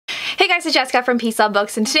guys, it's Jessica from Peace Love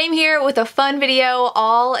Books, and today I'm here with a fun video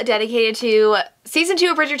all dedicated to Season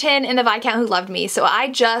 2 of Bridgerton and the Viscount Who Loved Me. So I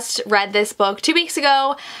just read this book 2 weeks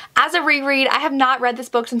ago as a reread. I have not read this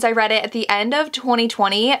book since I read it at the end of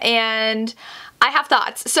 2020, and I have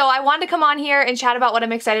thoughts. So I wanted to come on here and chat about what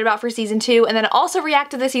I'm excited about for Season 2, and then also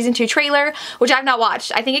react to the Season 2 trailer, which I've not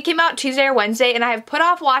watched. I think it came out Tuesday or Wednesday, and I have put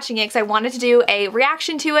off watching it because I wanted to do a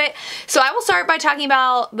reaction to it. So I will start by talking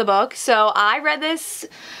about the book. So I read this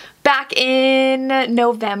back in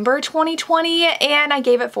November 2020, and I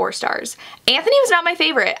gave it 4 stars. Anthony was not my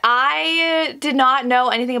favorite. I did not know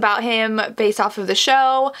anything about him based off of the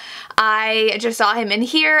show. I just saw him in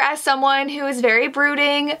here as someone who is very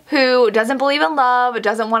brooding, who doesn't believe in love,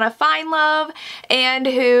 doesn't want to find love, and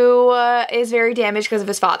who is very damaged because of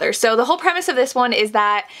his father. So the whole premise of this one is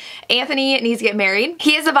that Anthony needs to get married.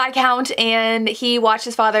 He is a Viscount, and he watched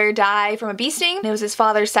his father die from a bee sting. It was his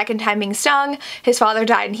father's second time being stung. His father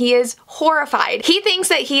died, and he is horrified. He thinks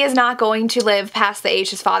that he is not going to live past the age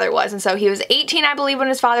his father was, and so he was 18, I believe, when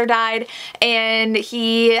his father died, and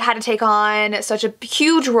he had to take on such a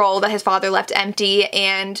huge role that his father left empty,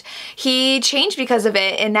 and he changed because of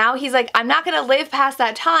it. And now he's like, I'm not gonna live past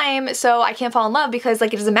that time, so I can't fall in love because,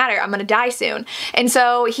 like, it doesn't matter, I'm gonna die soon. And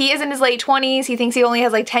so he is in his late 20s. He thinks he only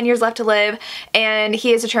has like 10 years left to live, and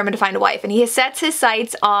he is determined to find a wife, and he sets his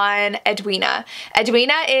sights on Edwina.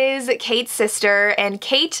 Edwina is Kate's sister, and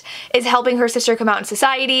Kate is helping her sister come out in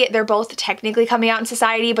society. They're both technically coming out in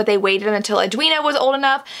society, but they waited until Edwina was old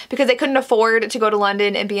enough because they couldn't afford to go to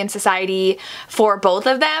London and be in society for both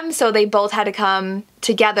of them, so they both had to come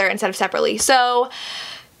together instead of separately. So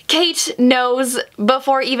Kate knows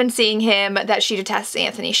before even seeing him that she detests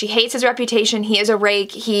Anthony. She hates his reputation. He is a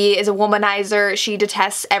rake. He is a womanizer. She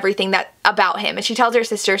detests everything about him, and she tells her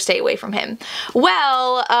sister stay away from him.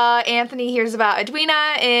 Well, Anthony hears about Edwina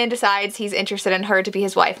and decides he's interested in her to be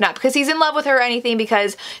his wife. Not because he's in love with her or anything,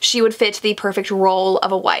 because she would fit the perfect role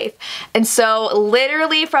of a wife. And so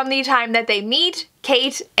literally from the time that they meet,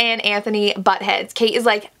 Kate and Anthony butt heads. Kate is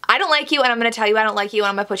like, I don't like you, and I'm gonna tell you I don't like you, and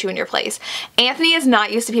I'm gonna put you in your place. Anthony is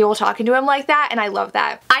not used to people talking to him like that, and I love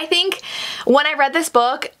that. I think when I read this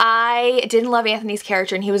book, I didn't love Anthony's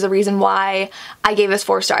character, and he was the reason why I gave this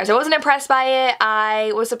 4 stars. I wasn't impressed by it.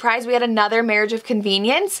 I was surprised we had another marriage of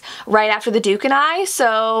convenience right after the Duke and I,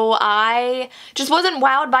 so I just wasn't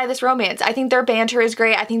wowed by this romance. I think their banter is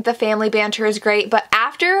great. I think the family banter is great, but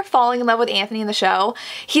after falling in love with Anthony in the show,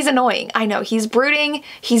 he's annoying. I know, he's brooding,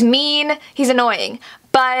 he's mean, he's annoying.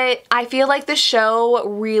 But I feel like the show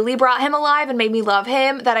really brought him alive and made me love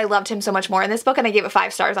him, that I loved him so much more in this book, and I gave it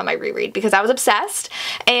 5 stars on my reread because I was obsessed,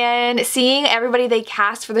 and seeing everybody they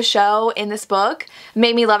cast for the show in this book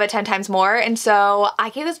made me love it 10 times more. And so I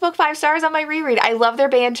gave this book 5 stars on my reread. I love their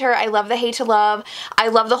banter. I love the hate to love. I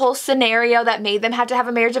love the whole scenario that made them have to have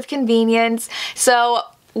a marriage of convenience. So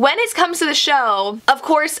when it comes to the show, of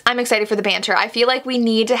course, I'm excited for the banter. I feel like we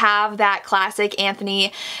need to have that classic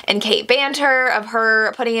Anthony and Kate banter of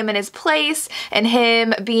her putting him in his place and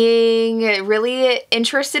him being really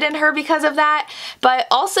interested in her because of that. But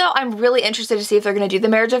also, I'm really interested to see if they're going to do the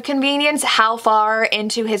marriage of convenience. How far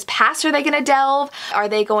into his past are they going to delve? Are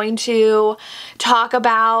they going to talk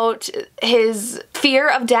about his fear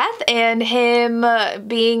of death and him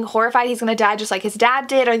being horrified he's going to die just like his dad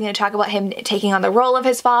did? Are they going to talk about him taking on the role of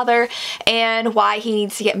his father and why he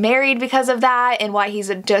needs to get married because of that, and why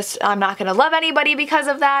he's just, I'm not gonna love anybody because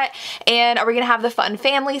of that? And are we gonna have the fun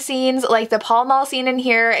family scenes? Like the Pall Mall scene in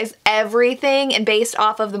here is everything, and based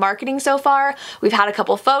off of the marketing so far, we've had a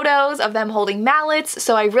couple photos of them holding mallets,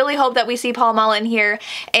 so I really hope that we see Pall Mall in here.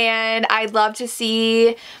 And I'd love to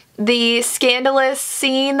see the scandalous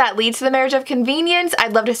scene that leads to the marriage of convenience.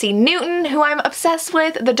 I'd love to see Newton, who I'm obsessed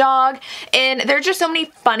with, the dog, and there are just so many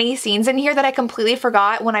funny scenes in here that I completely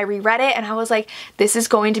forgot when I reread it, and I was like, this is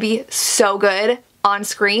going to be so good on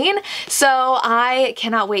screen. So I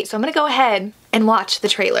cannot wait. So I'm gonna go ahead and watch the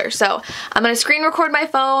trailer. So I'm gonna screen record my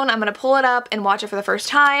phone, I'm gonna pull it up and watch it for the first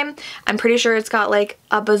time. I'm pretty sure it's got like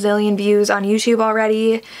a bazillion views on YouTube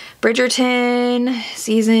already. Bridgerton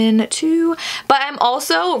season 2. But I'm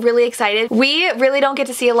also really excited. We really don't get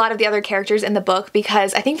to see a lot of the other characters in the book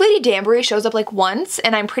because I think Lady Danbury shows up like once,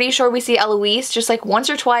 and I'm pretty sure we see Eloise just like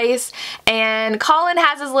once or twice, and Colin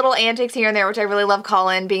has his little antics here and there, which I really love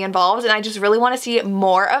Colin being involved, and I just really want to see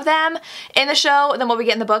more of them in the show than what we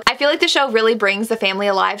get in the book. I feel like the show really brings the family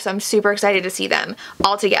alive, so I'm super excited to see them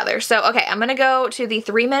all together. So okay, I'm gonna go to the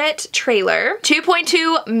 3-minute trailer.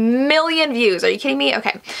 2.2 million views. Are you kidding me?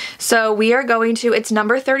 Okay, so we are going to, it's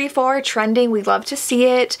number 34, trending. We love to see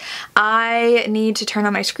it. I need to turn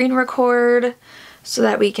on my screen record so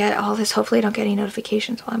that we get all this. Hopefully I don't get any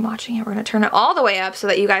notifications while I'm watching it. We're gonna turn it all the way up so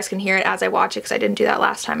that you guys can hear it as I watch it, because I didn't do that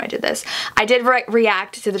last time I did this. I did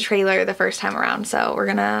react to the trailer the first time around, so we're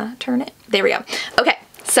gonna turn it. There we go. Okay,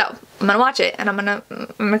 so I'm gonna watch it and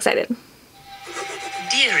I'm excited.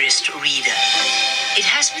 Dearest reader, it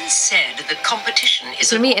has been said that competition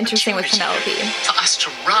is gonna be interesting with Penelope. For us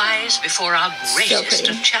to rise before our greatest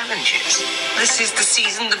of challenges. This is the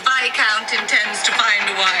season the Viscount intends to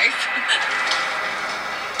find a wife.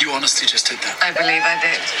 You honestly just did that? I believe I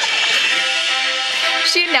did.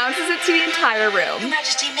 She announces it to the entire room. Your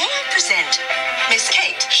Majesty, may I present Miss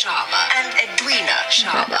Kate Sharma and Edwina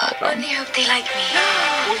Sharma? Only hope they like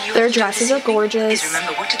me. Their dresses are gorgeous.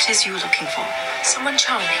 Remember what it is you're looking for. Someone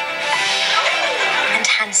charming. And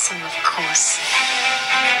handsome, of course.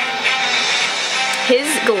 His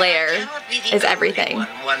glare is everything.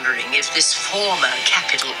 Wondering if this former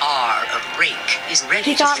capital R of rake is ready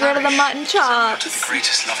He got rid of the mutton chops. To the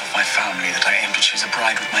greatest love of my family that I aim to choose a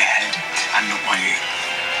bride with my head and not my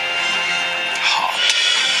heart.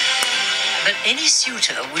 That any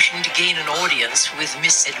suitor wishing to gain an audience with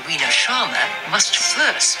Miss Edwina Sharma must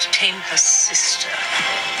first tame her sister.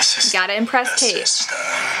 Gotta impress Kate. Sister.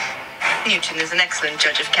 Newton is an excellent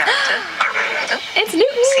judge of character. It's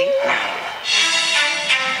Newton. See?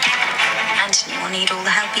 Anthony will need all the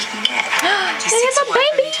help he can get. He They seeks have a a wife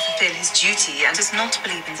baby. only to fulfill his duty and does not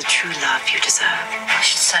believe in the true love you deserve. We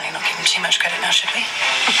should certainly not give him too much credit now, should we?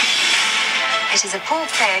 It is a poor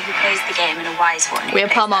player who plays the game and a wise one who We have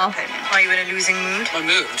plays Palma. their opponent. Are you in a losing mood? My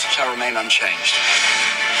mood shall remain unchanged.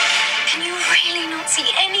 Can you really not see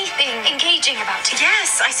anything engaging about it?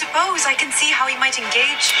 Yes, I suppose I can see how he might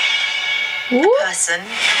engage Woo. a person.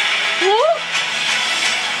 Woo.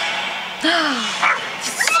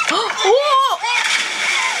 Whoa.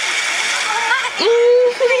 Are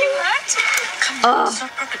you hurt? Come on, it's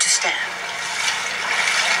not proper to stare.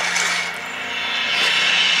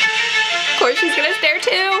 Of course she's gonna stare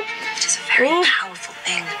too. It is a very Ooh. powerful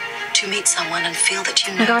thing to meet someone and feel that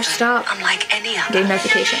you my know gosh, them stop. unlike any other. Getting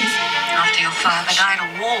notifications. After your father died, a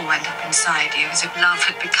wall went up inside you as if love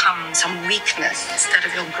had become some weakness instead of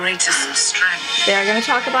your greatest strength. They are gonna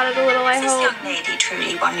talk about it a little, I Has this hope. young lady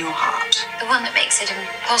truly won your heart? The one that makes it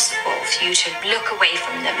impossible for you to look away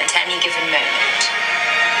from them at any given moment.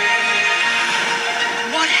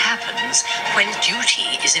 What happens when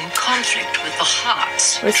duty is in conflict with the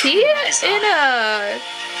heart's Was he true in desire?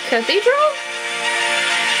 a cathedral?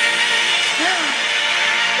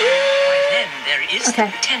 Why, then there is Okay.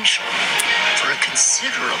 the potential for a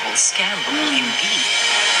considerable scandal indeed.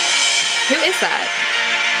 Who is that?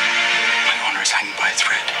 My honor is hanging by a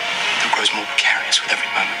thread that grows more precarious with every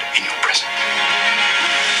moment in your presence.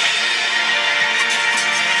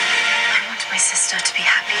 I want my sister to be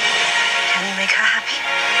happy. Can you make her happy?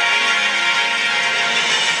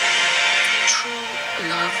 True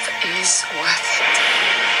love is worth it.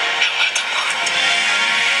 No matter what.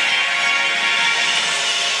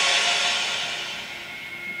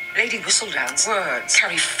 Lady Whistledown's words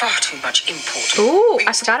carry far too much import. Ooh,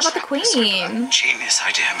 I forgot about the queen. Genius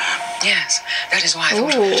idea, man. Yes, that is why I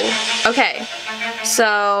thought of it. Ooh. Okay.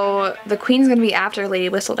 So the queen's gonna be after Lady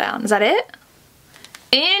Whistledown. Is that it?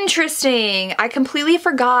 Interesting. I completely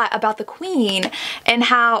forgot about the queen and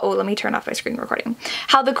how, oh, let me turn off my screen recording.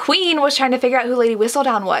 How the queen was trying to figure out who Lady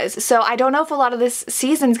Whistledown was. So I don't know if a lot of this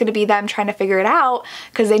season's gonna be them trying to figure it out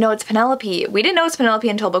because they know it's Penelope. We didn't know it's Penelope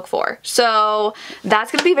until book 4. So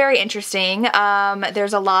that's gonna be very interesting.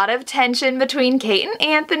 There's a lot of tension between Kate and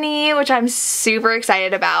Anthony, which I'm super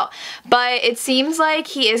excited about. But it seems like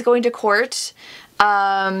he is going to court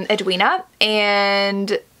Edwina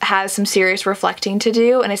and has some serious reflecting to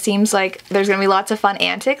do, and it seems like there's gonna be lots of fun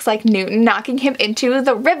antics like Newton knocking him into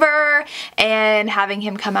the river and having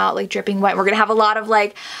him come out like dripping wet. We're gonna have a lot of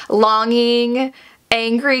like longing,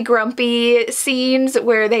 angry, grumpy scenes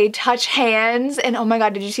where they touch hands, and oh my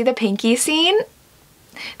god, did you see the pinky scene?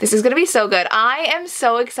 This is gonna be so good. I am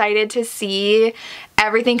so excited to see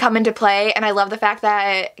everything come into play, and I love the fact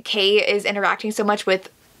that Kate is interacting so much with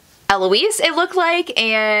Eloise, it looked like,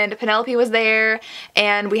 and Penelope was there,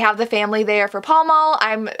 and we have the family there for Pall Mall.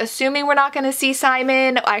 I'm assuming we're not going to see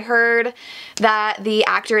Simon. I heard that the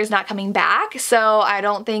actor is not coming back, so I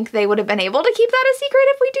don't think they would have been able to keep that a secret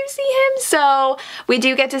if we do see him. So we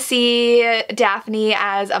do get to see Daphne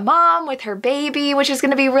as a mom with her baby, which is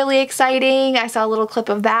going to be really exciting. I saw a little clip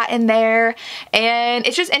of that in there, and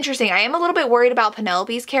it's just interesting. I am a little bit worried about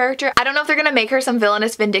Penelope's character. I don't know if they're going to make her some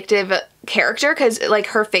villainous, vindictive character, because like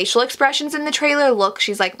her facial expressions in the trailer look,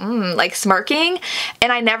 she's like smirking,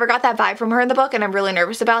 and I never got that vibe from her in the book, and I'm really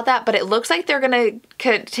nervous about that. But it looks like they're gonna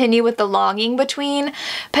continue with the longing between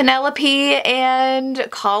Penelope and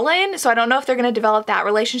Colin, so I don't know if they're gonna develop that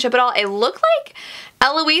relationship at all. It looked like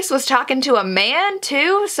Eloise was talking to a man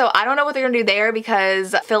too, so I don't know what they're gonna do there,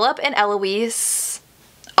 because Philip and Eloise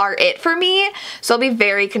are it for me, so I'll be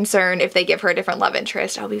very concerned if they give her a different love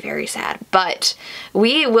interest. I'll be very sad, but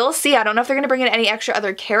we will see. I don't know if they're gonna bring in any extra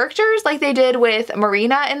other characters like they did with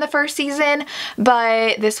Marina in the first season,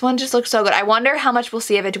 but this one just looks so good. I wonder how much we'll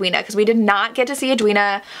see of Edwina, because we did not get to see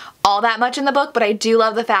Edwina all that much in the book, but I do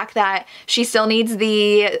love the fact that she still needs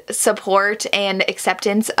the support and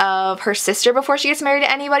acceptance of her sister before she gets married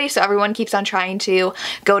to anybody, so everyone keeps on trying to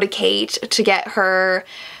go to Kate to get her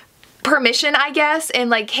permission, I guess. And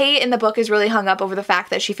like Kate in the book is really hung up over the fact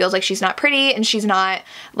that she feels like she's not pretty and she's not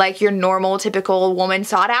like your normal typical woman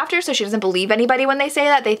sought after, so she doesn't believe anybody when they say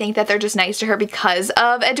that. They think that they're just nice to her because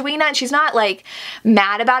of Edwina, and she's not like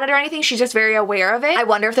mad about it or anything. She's just very aware of it. I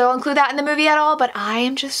wonder if they'll include that in the movie at all, but I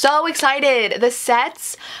am just so excited. The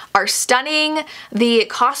sets are stunning, the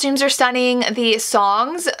costumes are stunning, the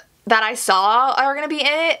songs that I saw are gonna be in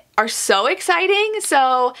it are so exciting.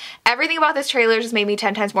 So everything about this trailer just made me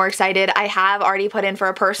 10 times more excited. I have already put in for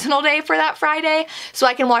a personal day for that Friday, so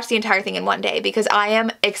I can watch the entire thing in one day because I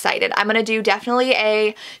am excited. I'm gonna do definitely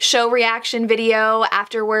a show reaction video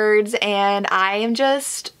afterwards, and I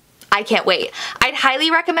can't wait. I'd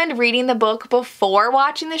highly recommend reading the book before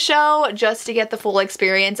watching the show just to get the full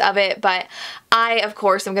experience of it, but I, of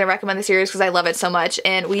course, am going to recommend the series because I love it so much.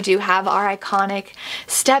 And we do have our iconic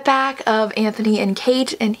step back of Anthony and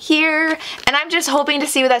Kate in here, and I'm just hoping to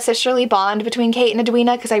see that sisterly bond between Kate and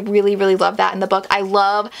Edwina, because I really, really love that in the book. I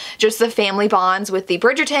love just the family bonds with the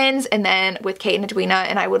Bridgertons and then with Kate and Edwina,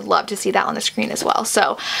 and I would love to see that on the screen as well.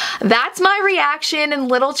 So that's my reaction and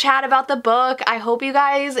little chat about the book. I hope you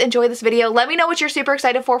guys enjoy this video. Let me know what you're super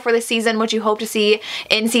excited for this season, what you hope to see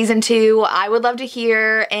in season 2. I would love to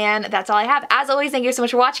hear, and that's all I have. As always, thank you so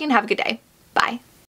much for watching and have a good day. Bye.